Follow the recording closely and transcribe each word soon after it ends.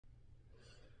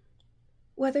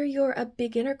Whether you're a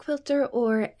beginner quilter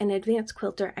or an advanced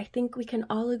quilter, I think we can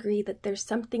all agree that there's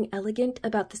something elegant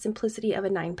about the simplicity of a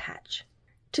 9-patch.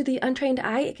 To the untrained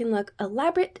eye, it can look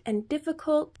elaborate and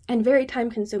difficult and very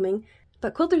time-consuming,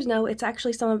 but quilters know it's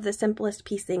actually some of the simplest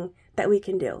piecing that we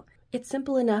can do. It's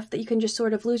simple enough that you can just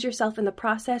sort of lose yourself in the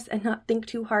process and not think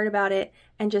too hard about it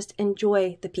and just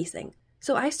enjoy the piecing.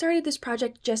 So I started this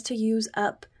project just to use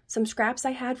up some scraps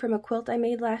I had from a quilt I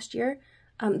made last year,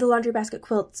 the Laundry Basket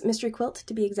Quilt's Mystery Quilt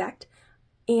to be exact,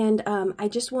 and I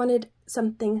just wanted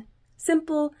something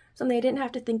simple, something I didn't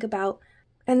have to think about.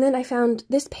 And then I found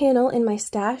this panel in my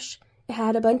stash. It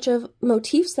had a bunch of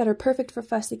motifs that are perfect for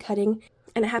fussy cutting,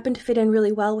 and it happened to fit in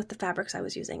really well with the fabrics I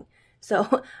was using.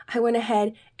 So I went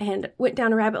ahead and went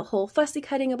down a rabbit hole fussy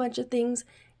cutting a bunch of things,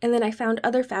 and then I found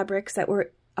other fabrics that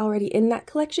were already in that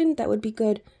collection that would be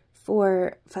good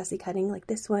for fussy cutting, like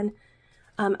this one.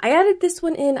 I added this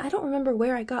one in. I don't remember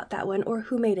where I got that one or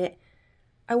who made it.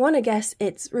 I want to guess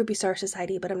it's Ruby Star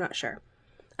Society, but I'm not sure.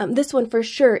 This one for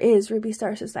sure is Ruby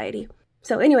Star Society.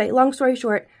 So anyway, long story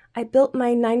short, I built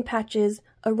my 9 patches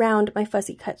around my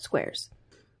fussy cut squares.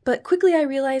 But quickly I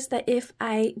realized that if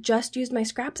I just used my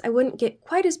scraps, I wouldn't get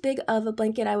quite as big of a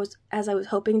blanket as I was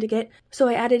hoping to get. So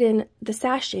I added in the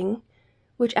sashing,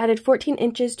 which added 14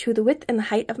 inches to the width and the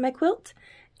height of my quilt.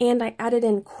 And I added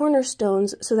in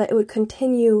cornerstones so that it would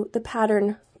continue the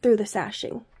pattern through the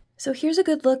sashing. So here's a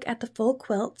good look at the full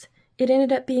quilt. It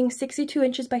ended up being 62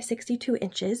 inches by 62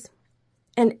 inches.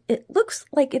 And it looks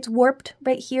like it's warped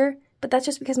right here, but that's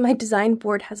just because my design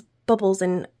board has bubbles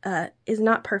and is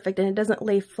not perfect and it doesn't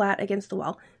lay flat against the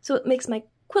wall. So it makes my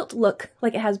quilt look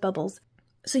like it has bubbles.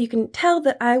 So you can tell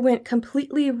that I went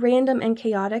completely random and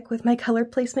chaotic with my color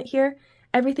placement here.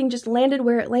 Everything just landed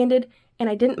where it landed, and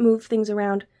I didn't move things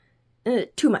around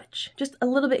too much, just a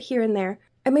little bit here and there.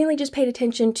 I mainly just paid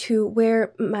attention to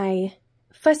where my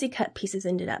fussy cut pieces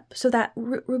ended up. So that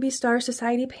Ruby Star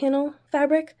Society panel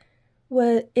fabric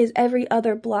is every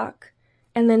other block,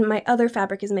 and then my other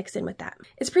fabric is mixed in with that.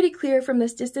 It's pretty clear from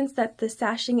this distance that the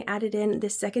sashing added in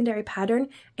this secondary pattern,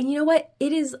 and you know what?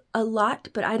 It is a lot,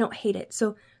 but I don't hate it.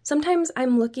 So sometimes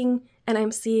I'm looking and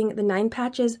I'm seeing the 9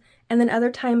 patches, and then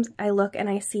other times I look and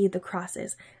I see the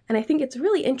crosses. And I think it's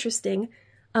really interesting,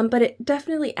 but it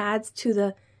definitely adds to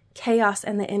the chaos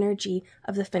and the energy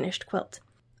of the finished quilt.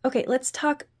 Okay, let's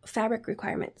talk fabric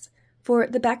requirements. For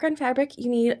the background fabric, you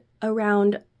need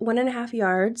around 1.5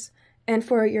 yards, and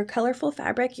for your colorful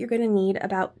fabric, you're going to need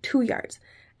about 2 yards.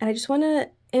 And I just want to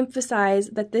emphasize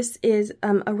that this is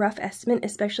a rough estimate,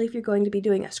 especially if you're going to be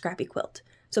doing a scrappy quilt.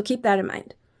 So keep that in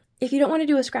mind. If you don't want to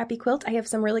do a scrappy quilt, I have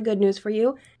some really good news for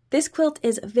you. This quilt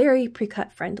is very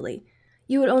pre-cut friendly.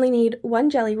 You would only need 1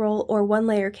 jelly roll or 1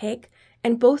 layer cake,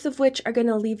 and both of which are going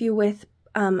to leave you with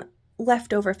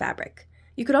leftover fabric.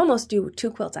 You could almost do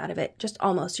 2 quilts out of it, just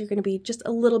almost. You're going to be just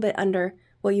a little bit under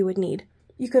what you would need.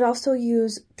 You could also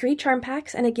use 3 charm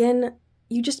packs, and again,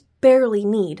 you just barely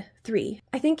need 3.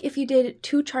 I think if you did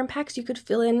 2 charm packs, you could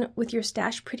fill in with your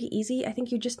stash pretty easy. I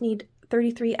think you just need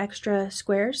 33 extra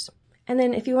squares. And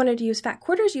then if you wanted to use fat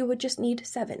quarters, you would just need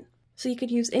 7. So you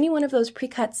could use any one of those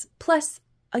pre-cuts plus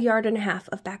 1.5 yards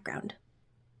of background.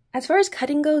 As far as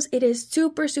cutting goes, it is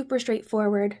super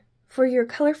straightforward. For your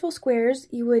colorful squares,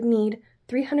 you would need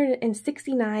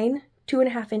 369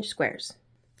 2.5-inch squares.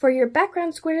 For your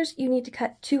background squares, you need to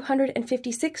cut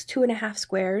 256 2.5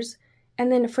 squares.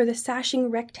 And then for the sashing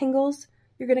rectangles,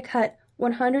 you're going to cut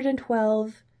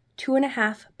 112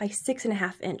 2.5 by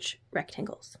 6.5-inch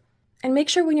rectangles. And make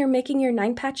sure when you're making your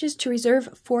 9 patches to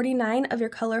reserve 49 of your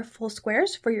colorful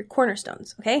squares for your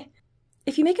cornerstones, okay?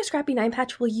 If you make a scrappy 9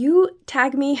 patch, will you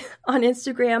tag me on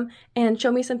Instagram and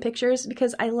show me some pictures?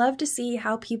 Because I love to see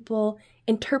how people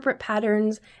interpret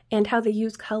patterns and how they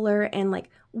use color and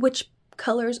like which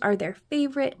colors are their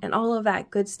favorite and all of that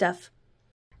good stuff.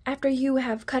 After you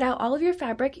have cut out all of your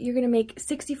fabric, you're going to make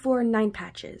 64 9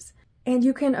 patches. And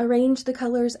you can arrange the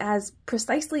colors as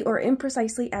precisely or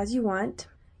imprecisely as you want.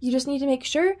 You just need to make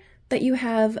sure that you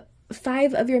have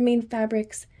 5 of your main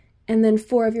fabrics and then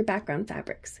 4 of your background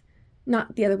fabrics,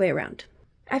 not the other way around.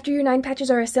 After your 9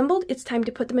 patches are assembled, it's time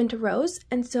to put them into rows,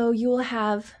 and so you will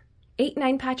have 8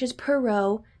 9 patches per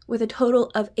row with a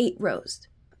total of 8 rows.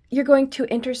 You're going to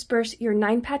intersperse your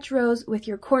 9 patch rows with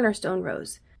your cornerstone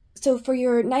rows. So for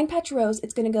your 9 patch rows,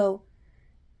 it's going to go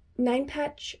 9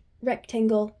 patch,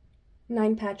 rectangle,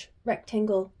 9 patch,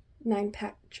 rectangle, 9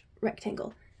 patch,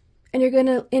 rectangle. And you're going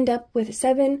to end up with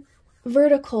 7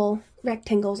 vertical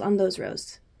rectangles on those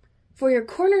rows. For your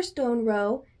cornerstone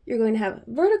row, you're going to have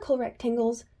vertical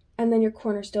rectangles, and then your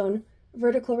cornerstone,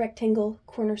 vertical rectangle,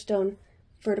 cornerstone,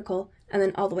 vertical, and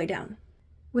then all the way down.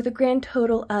 With a grand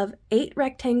total of 8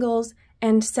 rectangles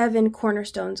and 7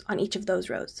 cornerstones on each of those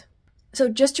rows. So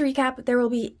just to recap, there will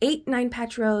be 8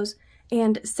 9-patch rows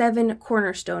and 7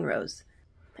 cornerstone rows.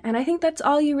 And I think that's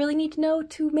all you really need to know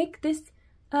to make this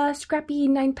scrappy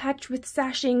 9-patch with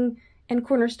sashing and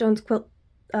cornerstones quilt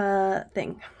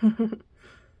thing.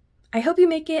 I hope you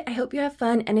make it, I hope you have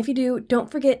fun, and if you do,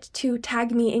 don't forget to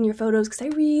tag me in your photos because I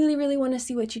really, really want to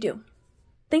see what you do.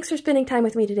 Thanks for spending time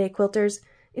with me today, quilters.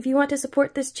 If you want to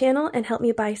support this channel and help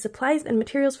me buy supplies and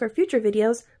materials for future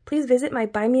videos, please visit my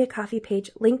Buy Me a Coffee page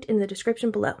linked in the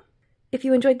description below. If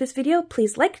you enjoyed this video,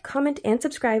 please like, comment, and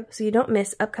subscribe so you don't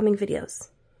miss upcoming videos.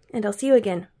 And I'll see you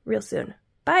again real soon.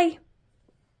 Bye!